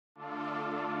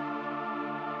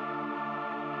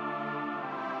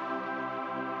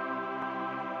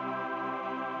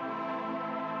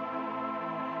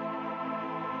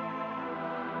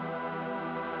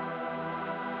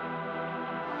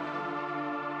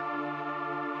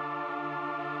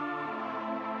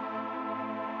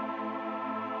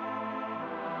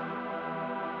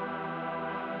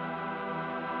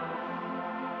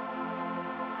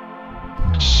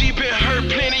She been hurt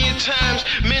plenty of times,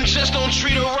 men just don't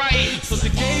treat her right. So she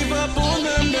gave up on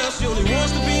them, now she only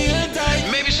wants to be a dyke.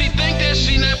 Maybe she think that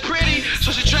she not pretty,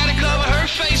 so she try to cover her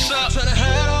face up. Tryna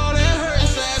hide all that hurt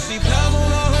inside, she piles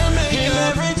on all her makeup. And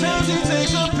every time she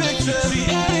takes a picture, she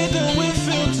edit them with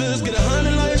filters. Get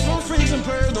 100 likes from freaks and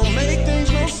purrs, don't make things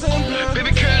no simpler.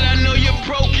 Baby girl, I know you're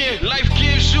broken. Life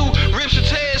gives you rips and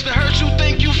tears to hurt you,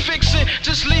 think you fixin'.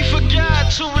 Just leave for God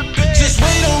to repair. Just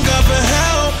wait on God for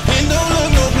help, and don't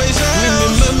look no place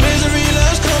else. Remember, misery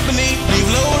loves company. Leave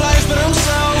low life for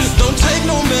themselves. Don't take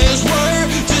no man's word,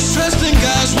 just trust in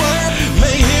God's word.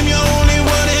 Make him your only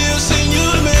one, and he'll send you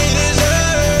to make this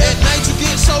earth. At night you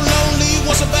get so lonely,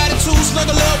 want somebody to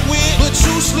snuggle up with. But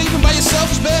you sleeping by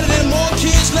yourself is better than more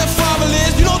kids left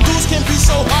fatherless. You know dudes can be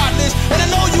so heartless, and I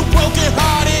know you broken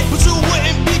hearted, but you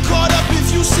wouldn't be caught up if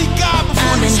you see God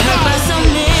before you I've been hurt by so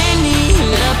many,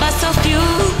 loved by so few.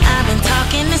 I've been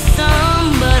talking to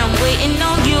some, but I'm waiting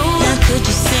on you. Now could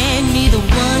you send me the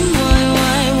one?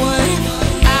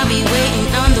 I'll be waiting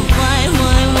on the one.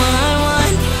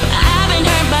 I've been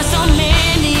hurt by so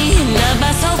many, loved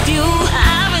by so few.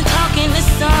 I've been talking to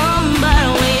some, but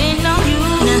I'm waiting on you.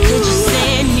 Now could you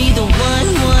send me the one?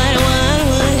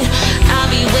 I'll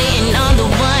be waiting on the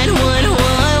one.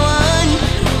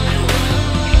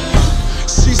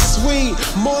 She's sweet,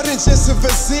 more than just a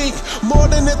physique, more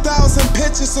than 1,000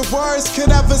 pictures of words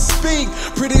could ever speak.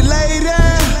 Pretty lady,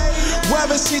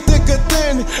 whether she thick or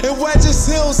thin, it wedges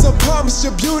heels or pumps,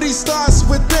 your beauty starts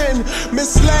within.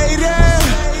 Miss Lady,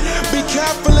 be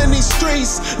careful in these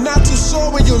streets, not too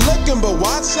sure where you're looking, but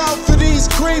watch out for these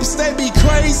creeps, they be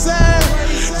crazy.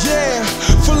 Yeah,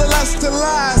 full of lust and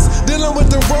lies, dealing with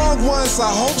the wrong ones,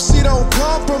 I hope she don't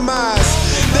compromise.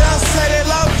 They'll say they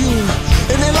love you,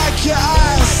 and they like your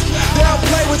eyes. They'll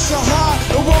play with your heart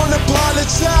and won't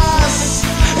apologize.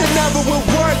 It never would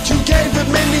work, you gave it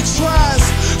many tries.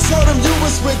 Told him you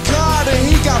was with God and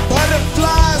he got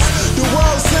butterflies. The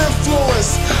world's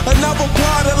influence, another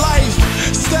part of life.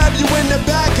 Stab you in the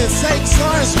back and take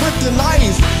turns with the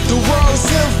knife. The world's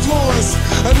influence,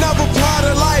 another part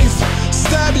of life.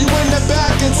 Stab you in the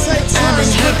back and take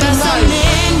turns with the knife. I've been hurt by so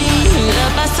many,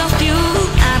 loved by so few.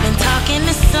 I've been talking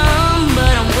to some,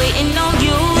 but I'm waiting on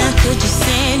you. Now could you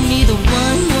send me the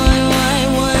one?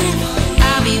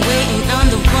 I'll be waiting on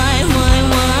the one.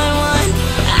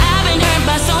 I've been hurt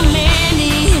by so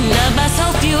many, loved by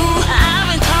so few. I've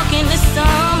been talking to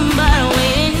some, but I'm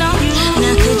waiting on you.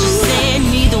 Now could you send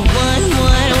me the one?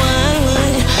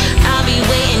 I'll be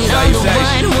waiting on the one.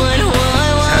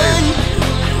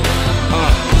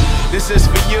 This is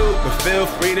for you, but feel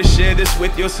free to share this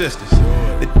with your sisters.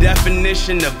 The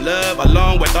definition of love,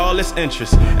 along with all its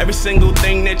interests. Every single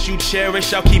thing that you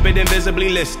cherish, I'll keep it invisibly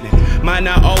listening. Might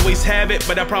not always have it,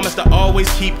 but I promise to always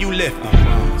keep you lifted.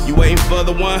 You waiting for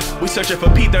the one? We searching for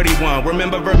P31.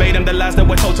 Remember verbatim the lies that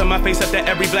were told to my face after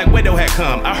every black widow had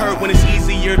come. I heard when it's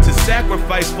easier to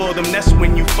sacrifice for them, that's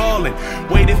when you falling.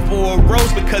 Waited for a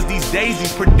rose because these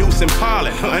daisies producing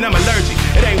pollen. And I'm allergic,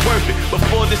 it ain't worth it.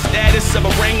 Before the status of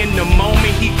a ring in the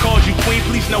moment he called you queen,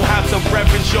 please know how to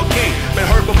reverence your king. Been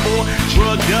hurt before,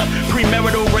 drugged up,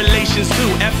 premarital relations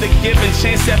too. After giving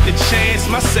chance after chance,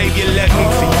 my savior led me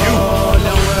to you. Oh,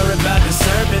 don't worry about the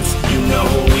serpents, you know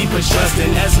who we put trust in.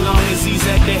 As long as he's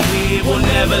at the head, we'll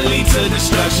never lead to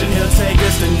destruction. He'll take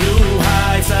us to new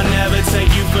heights, I'll never take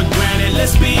you for granted.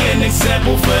 Let's be an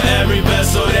example